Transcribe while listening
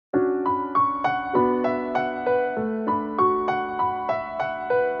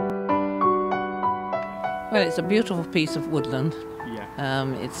Well, it's a beautiful piece of woodland. Yeah.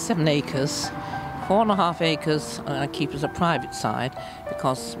 It's 7 acres. 4.5 acres I keep as a private side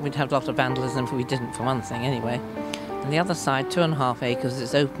because we'd have a lot of vandalism if we didn't, for one thing anyway. And the other side, 2.5 acres,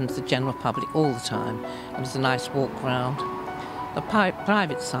 is open to the general public all the time. And it's a nice walk round. The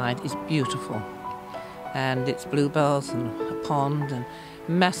private side is beautiful. And it's bluebells and a pond and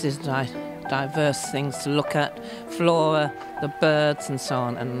massive diverse things to look at, flora, the birds and so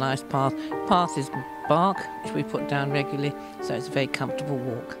on, and a nice path. The path is bark, which we put down regularly, so it's a very comfortable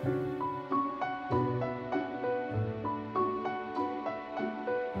walk.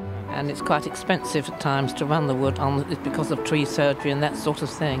 And it's quite expensive at times to run the wood because of tree surgery and that sort of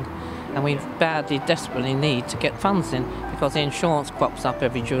thing. And we badly, desperately need to get funds in because the insurance crops up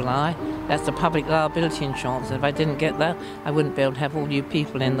every July. That's the public liability insurance, and if I didn't get that, I wouldn't be able to have all you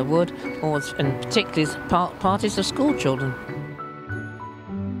people in the wood, and particularly parties of school children.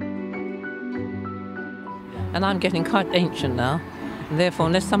 And I'm getting quite ancient now, and therefore,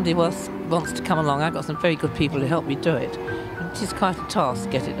 unless somebody else wants to come along, I've got some very good people to help me do it. It is quite a task to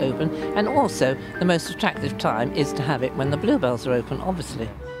get it open, and also the most attractive time is to have it when the bluebells are open, obviously.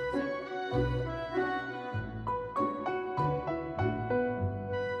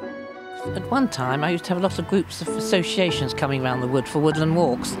 At one time, I used to have a lot of groups of associations coming around the wood for woodland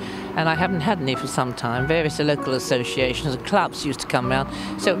walks, and I haven't had any for some time. Various local associations and clubs used to come round,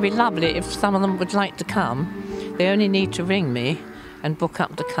 so it would be lovely if some of them would like to come. They only need to ring me and book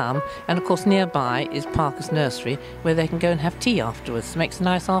up to come, and of course nearby is Parker's Nursery, where they can go and have tea afterwards. It makes a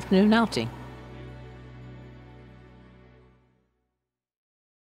nice afternoon outing.